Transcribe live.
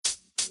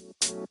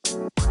Hey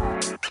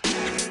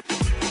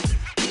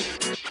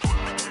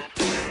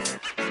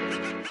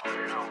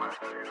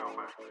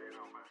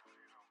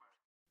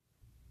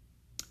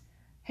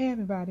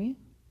everybody,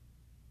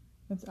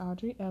 it's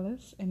Audrey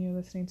Ellis, and you're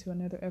listening to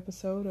another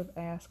episode of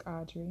Ask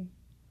Audrey.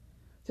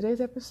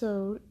 Today's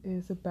episode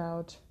is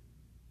about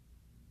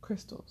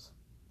crystals.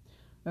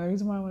 Now, the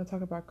reason why I want to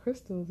talk about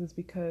crystals is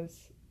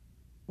because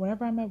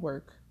whenever I'm at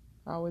work,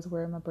 I always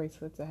wear my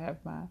bracelets. I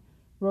have my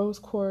rose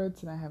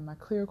quartz and I have my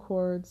clear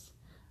quartz.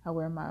 I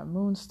wear my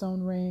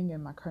moonstone ring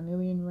and my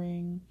carnelian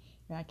ring,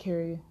 and I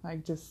carry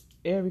like just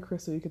every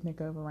crystal you can think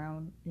of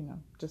around,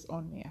 just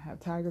on me. I have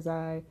tiger's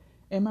eye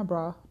in my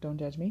bra, don't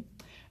judge me.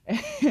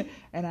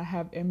 And I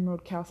have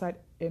emerald calcite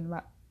in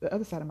the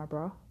other side of my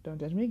bra, don't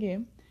judge me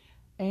again.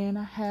 And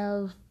I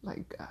have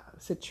like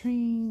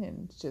citrine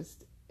and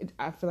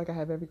I feel like I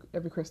have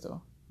every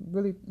crystal.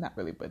 Really, not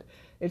really, but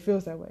it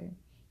feels that way.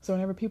 So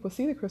whenever people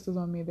see the crystals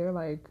on me, they're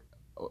like,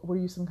 "What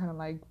are you, some kind of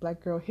like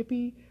black girl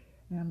hippie?"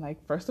 And I'm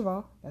like, first of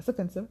all, that's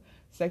offensive.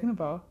 Second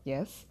of all,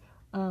 yes.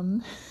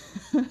 No,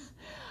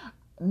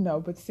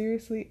 but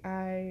seriously,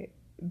 I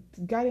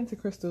got into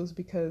crystals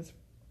because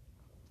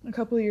a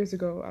couple of years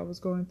ago, I was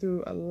going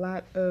through a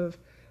lot of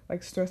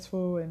like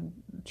stressful and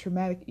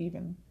traumatic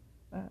even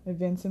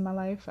events in my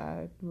life.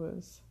 I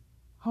was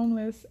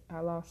homeless.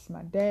 I lost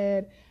my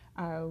dad.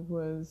 I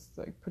was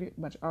like pretty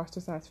much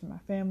ostracized from my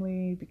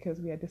family because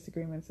we had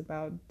disagreements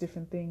about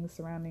different things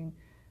surrounding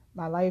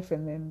my life.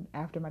 And then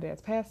after my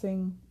dad's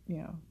passing,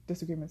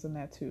 disagreements on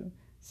that too.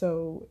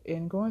 So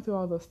in going through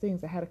all those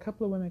things, I had a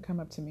couple of women come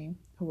up to me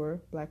who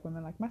were black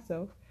women like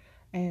myself,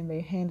 and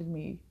they handed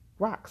me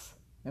rocks.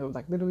 It was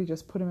like literally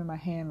just put them in my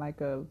hand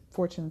like a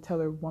fortune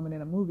teller woman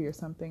in a movie or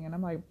something. And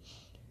I'm like,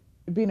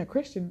 being a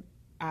Christian,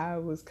 I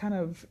was kind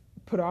of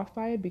put off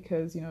by it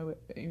because, you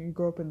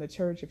grow up in the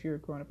church, if you're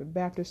growing up in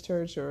Baptist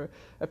church or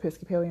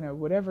Episcopalian or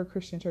whatever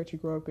Christian church you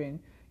grow up in,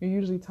 you're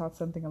usually taught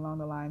something along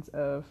the lines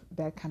of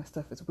that kind of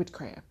stuff is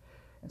witchcraft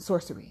and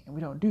sorcery, and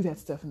we don't do that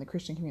stuff in the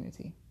Christian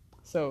community.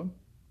 So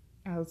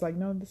I was like,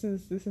 no, this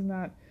is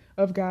not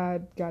of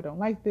God. God don't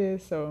like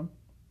this. So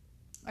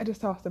I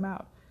just tossed them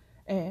out.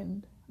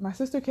 And my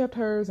sister kept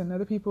hers and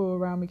other people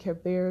around me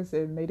kept theirs,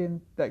 and they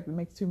didn't like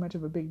make too much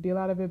of a big deal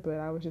out of it, but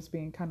I was just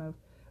being kind of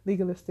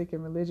legalistic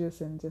and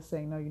religious and just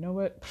saying, no, you know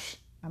what?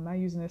 I'm not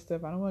using this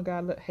stuff. I don't want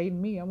God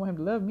hating me. I want him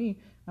to love me.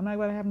 I'm not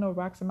going to have no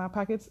rocks in my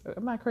pockets.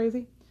 I'm not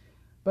crazy.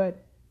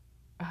 But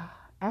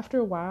after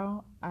a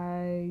while,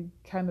 I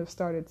kind of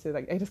started to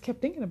I just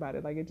kept thinking about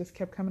it. Like it just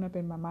kept coming up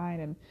in my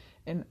mind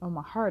and on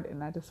my heart.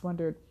 And I just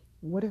wondered,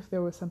 what if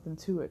there was something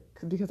to it?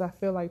 Because I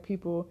feel like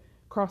people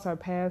cross our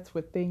paths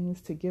with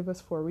things to give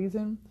us for a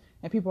reason.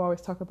 And people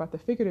always talk about the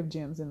figurative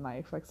gems in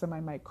life. Like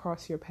somebody might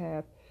cross your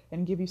path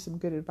and give you some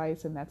good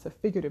advice, and that's a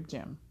figurative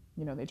gem.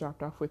 They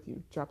dropped off with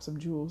you, dropped some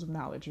jewels of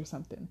knowledge or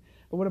something.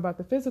 But what about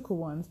the physical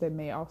ones that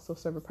may also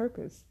serve a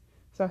purpose?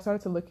 So I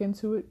started to look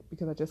into it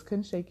because I just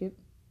couldn't shake it.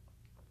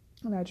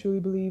 And I truly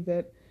believe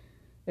that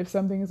if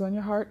something is on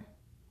your heart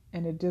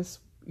and you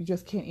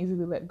just can't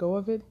easily let go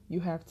of it, you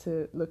have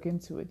to look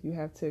into it. You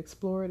have to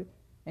explore it,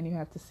 and you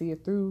have to see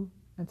it through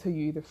until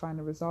you either find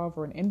a resolve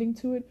or an ending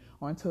to it,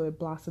 or until it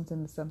blossoms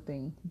into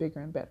something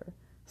bigger and better.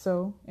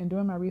 So in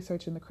doing my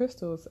research in the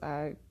crystals,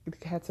 I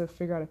had to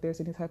figure out if there's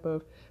any type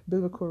of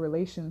biblical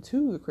relation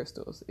to the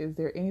crystals. Is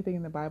there anything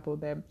in the Bible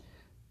that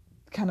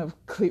kind of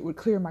would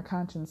clear my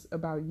conscience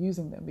about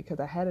using them? Because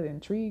I had an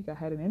intrigue, I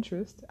had an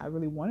interest, I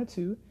really wanted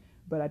to,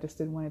 but I just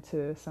didn't want it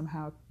to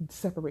somehow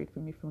separate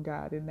me from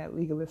God in that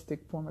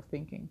legalistic form of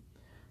thinking.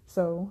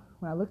 So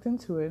when I looked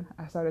into it,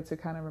 I started to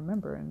kind of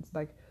remember, and it's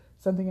like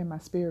something in my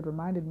spirit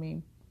reminded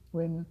me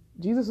when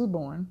Jesus was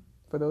born.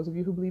 For those of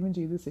you who believe in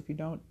Jesus, if you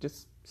don't,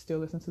 just still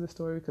listen to the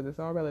story because it's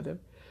all relative.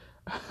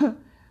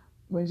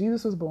 When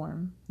Jesus was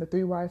born, the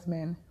three wise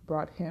men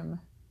brought him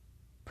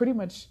pretty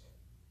much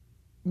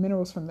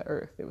minerals from the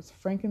earth. It was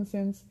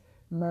frankincense,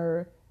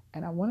 myrrh,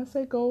 and I want to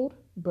say gold,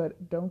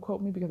 but don't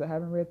quote me because I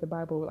haven't read the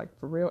Bible like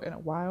for real in a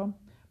while.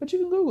 But you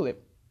can Google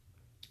it,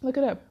 look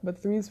it up.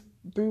 But three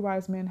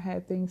wise men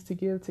had things to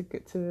give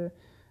to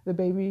the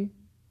baby,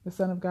 the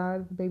Son of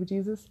God, the baby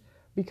Jesus,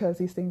 because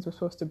these things were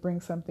supposed to bring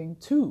something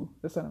to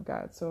the Son of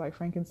God. So like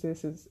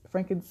frankincense is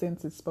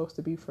supposed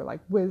to be for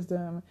like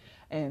wisdom,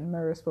 and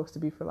myrrh is supposed to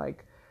be for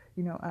like,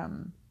 I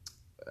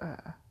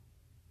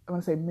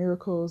want to say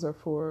miracles or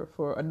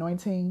for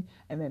anointing,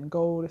 and then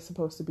gold is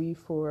supposed to be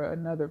for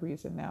another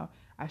reason. Now,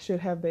 I should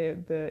have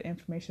the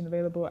information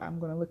available. I'm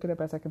going to look it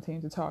up as I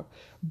continue to talk.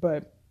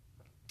 But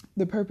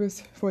the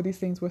purpose for these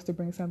things was to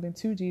bring something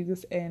to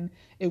Jesus, and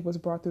it was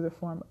brought through the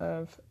form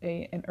of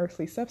an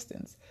earthly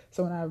substance.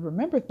 So when I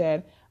remembered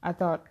that, I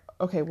thought,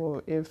 okay,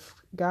 well, if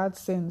God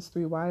sends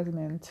three wise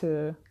men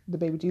to the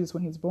baby Jesus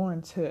when he's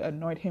born to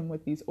anoint him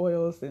with these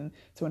oils and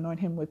to anoint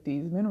him with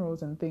these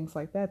minerals and things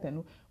like that,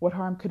 then what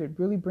harm could it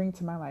really bring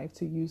to my life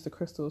to use the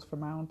crystals for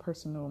my own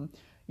personal,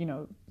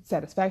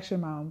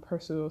 satisfaction, my own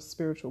personal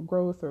spiritual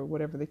growth, or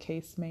whatever the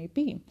case may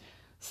be?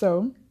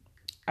 So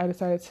I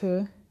decided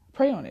to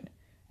pray on it.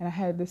 And I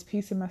had this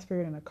peace in my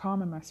spirit and a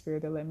calm in my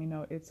spirit that let me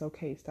know it's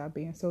okay. Stop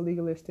being so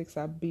legalistic.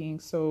 Stop being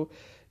so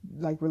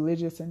like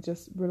religious and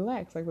just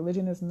relax. Like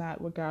religion is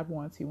not what God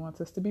wants. He wants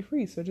us to be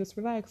free. So just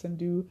relax and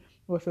do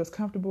what feels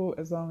comfortable,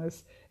 as long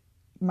as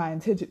my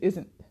intention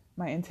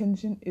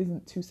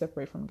isn't to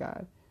separate from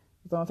God.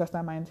 As long as that's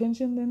not my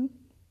intention, then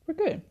we're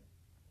good.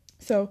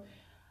 So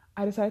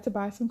I decided to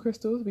buy some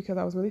crystals because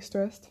I was really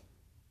stressed.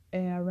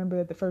 And I remember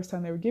that the first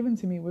time they were given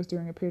to me was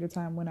during a period of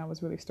time when I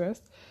was really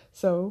stressed.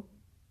 So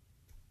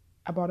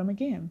I bought them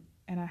again.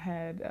 And I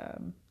had,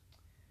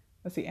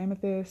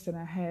 amethyst, and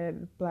I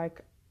had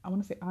black, I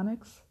want to say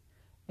onyx,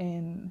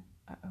 and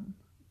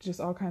just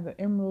all kinds of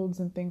emeralds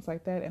and things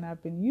like that. And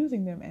I've been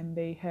using them, and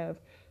they have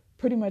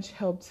pretty much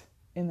helped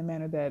in the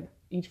manner that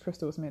each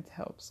crystal was meant to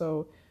help.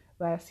 So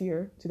last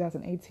year,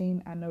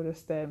 2018, I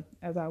noticed that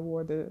as I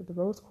wore the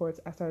rose quartz,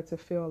 I started to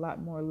feel a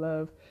lot more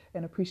love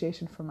and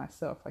appreciation for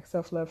myself. Like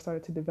self-love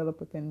started to develop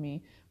within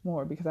me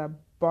more because I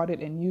bought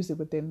it and used it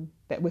with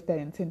that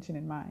intention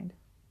in mind.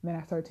 And then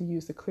I started to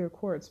use the clear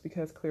quartz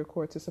because clear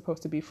quartz is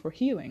supposed to be for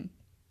healing.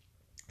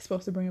 It's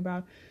supposed to bring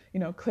about,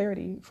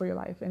 clarity for your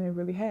life, and it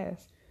really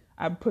has.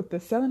 I put the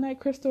selenite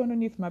crystal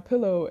underneath my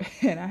pillow,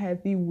 and I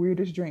had the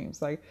weirdest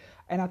dreams.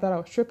 And I thought I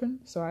was tripping,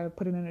 so I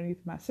put it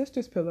underneath my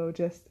sister's pillow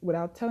just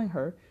without telling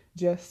her,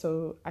 just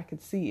so I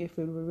could see if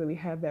it would really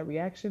have that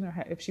reaction, or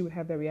if she would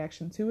have that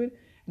reaction to it.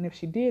 And if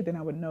she did, then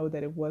I would know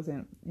that it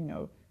wasn't,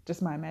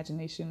 just my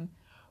imagination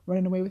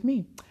running away with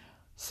me.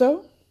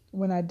 So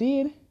when I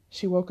did,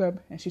 she woke up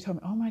and she told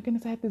me, "Oh my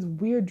goodness, I had this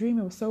weird dream.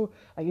 It was so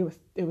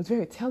it was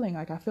very telling.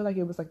 Like I feel like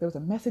it was like there was a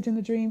message in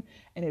the dream,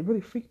 and it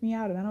really freaked me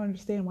out. And I don't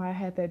understand why I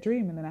had that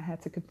dream." And then I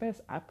had to confess,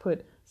 I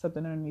put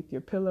something underneath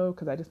your pillow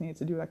because I just needed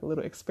to do like a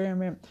little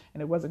experiment, and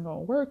it wasn't going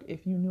to work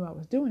if you knew I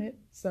was doing it.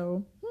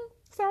 So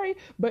sorry,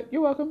 but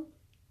you're welcome.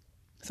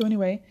 So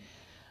anyway,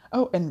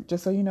 oh, and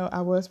just so you know,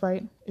 I was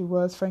right. It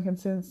was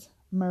frankincense,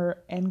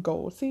 myrrh, and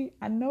gold. See,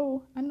 I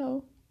know.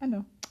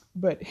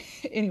 But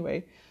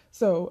anyway.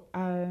 So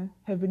I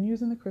have been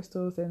using the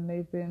crystals, and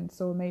they've been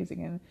so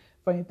amazing. And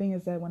funny thing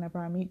is that whenever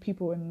I meet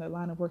people in the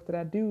line of work that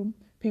I do,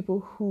 people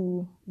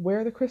who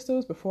wear the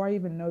crystals, before I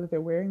even know that they're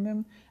wearing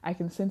them, I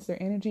can sense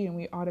their energy, and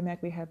we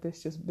automatically have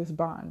this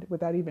bond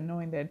without even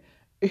knowing that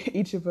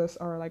each of us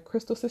are like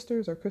crystal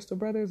sisters or crystal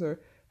brothers, or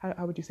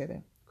how would you say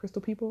that?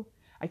 Crystal people,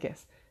 I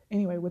guess.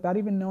 Anyway, without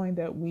even knowing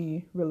that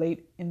we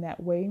relate in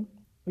that way,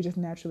 we just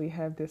naturally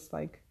have this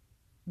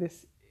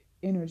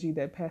energy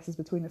that passes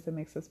between us that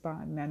makes us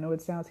bond. And I know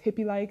it sounds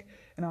hippie-like,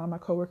 and all of my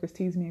coworkers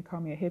tease me and call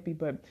me a hippie,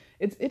 but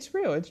it's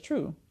real, it's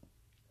true.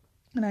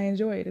 And I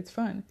enjoy it, it's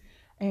fun.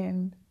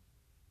 And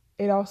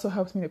it also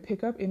helps me to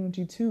pick up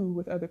energy too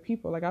with other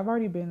people. Like I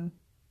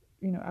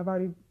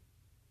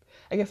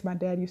guess my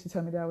dad used to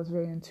tell me that I was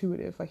very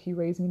intuitive. Like he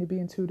raised me to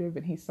be intuitive,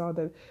 and he saw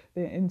that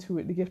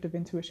the gift of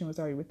intuition was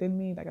already within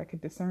me. Like I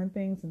could discern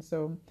things. And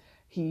so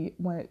he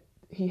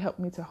helped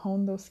me to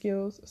hone those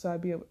skills, so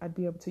I'd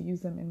be able to use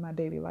them in my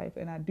daily life,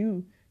 and I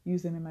do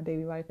use them in my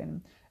daily life.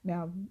 And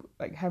now,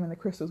 like having the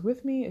crystals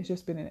with me, it's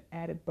just been an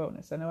added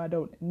bonus. I know I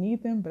don't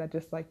need them, but I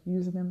just like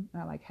using them,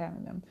 and I like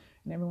having them.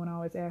 And everyone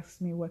always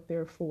asks me what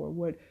they're for.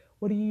 What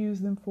do you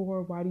use them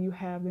for? Why do you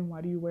have them?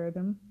 Why do you wear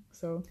them?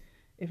 So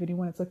if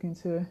anyone is looking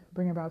to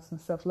bring about some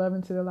self-love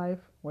into their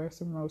life, wear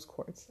some rose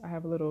quartz. I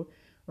have a little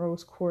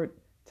rose quartz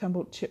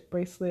tumbled chip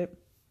bracelet,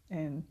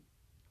 and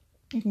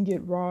you can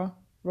get raw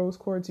rose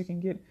quartz, you can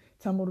get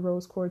tumbled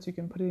rose quartz, you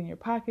can put it in your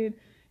pocket,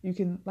 you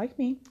can, like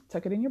me,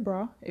 tuck it in your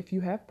bra if you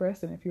have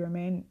breasts. And if you're a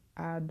man,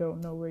 I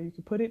don't know where you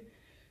can put it,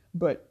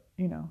 but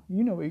you know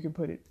where you can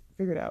put it,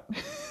 figure it out.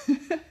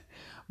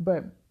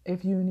 But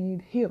if you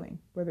need healing,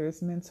 whether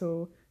it's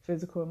mental,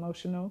 physical,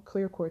 emotional,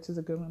 clear quartz is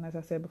a good one, as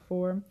I said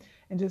before.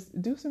 And just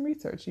do some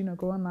research,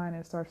 go online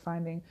and start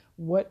finding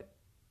what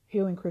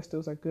healing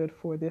crystals are good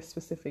for this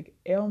specific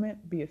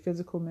ailment, be it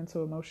physical,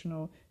 mental,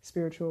 emotional,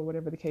 spiritual,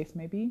 whatever the case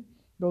may be.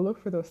 Go look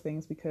for those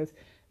things because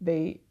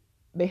they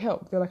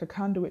help. They're like a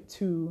conduit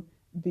to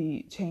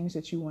the change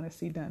that you want to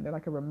see done. They're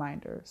like a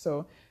reminder.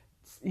 So,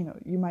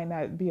 you might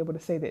not be able to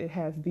say that it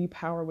has the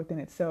power within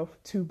itself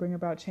to bring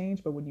about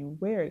change, but when you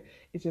wear it,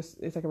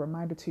 it's like a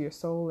reminder to your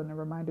soul and a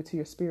reminder to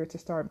your spirit to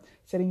start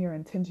setting your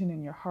intention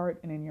in your heart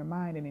and in your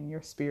mind and in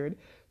your spirit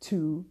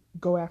to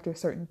go after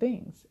certain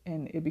things.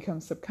 And it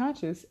becomes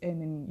subconscious,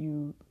 and then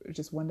you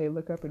just one day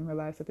look up and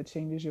realize that the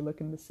changes you're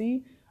looking to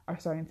see are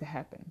starting to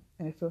happen,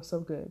 and it feels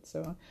so good.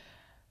 So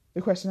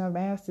the question I've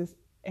asked is,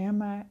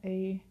 am I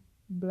a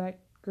Black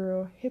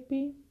girl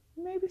hippie?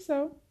 Maybe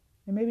so.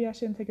 And maybe I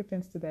shouldn't take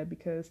offense to that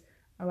because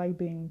I like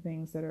being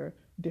things that are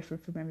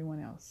different from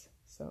everyone else.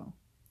 So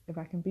if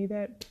I can be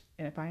that,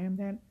 and if I am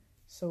that,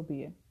 so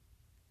be it.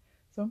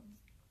 So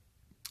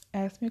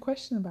ask me a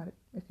question about it.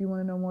 If you want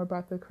to know more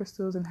about the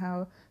crystals and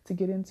how to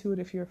get into it,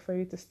 if you're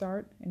afraid to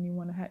start and you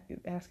want to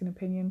ask an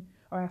opinion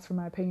or ask for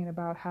my opinion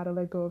about how to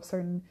let go of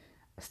certain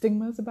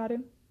stigmas about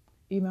it,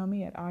 email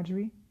me at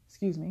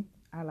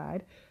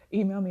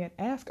Email me at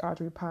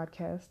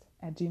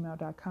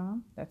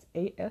askaudreypodcast@gmail.com. That's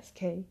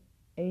AskaUdreypodcast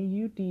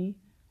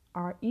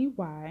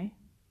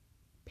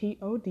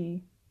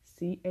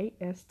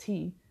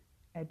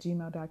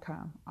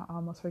cast@gmail.com. I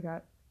almost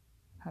forgot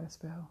how to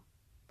spell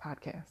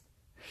podcast.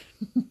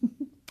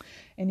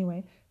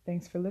 Anyway,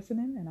 thanks for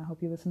listening, and I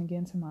hope you listen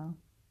again tomorrow.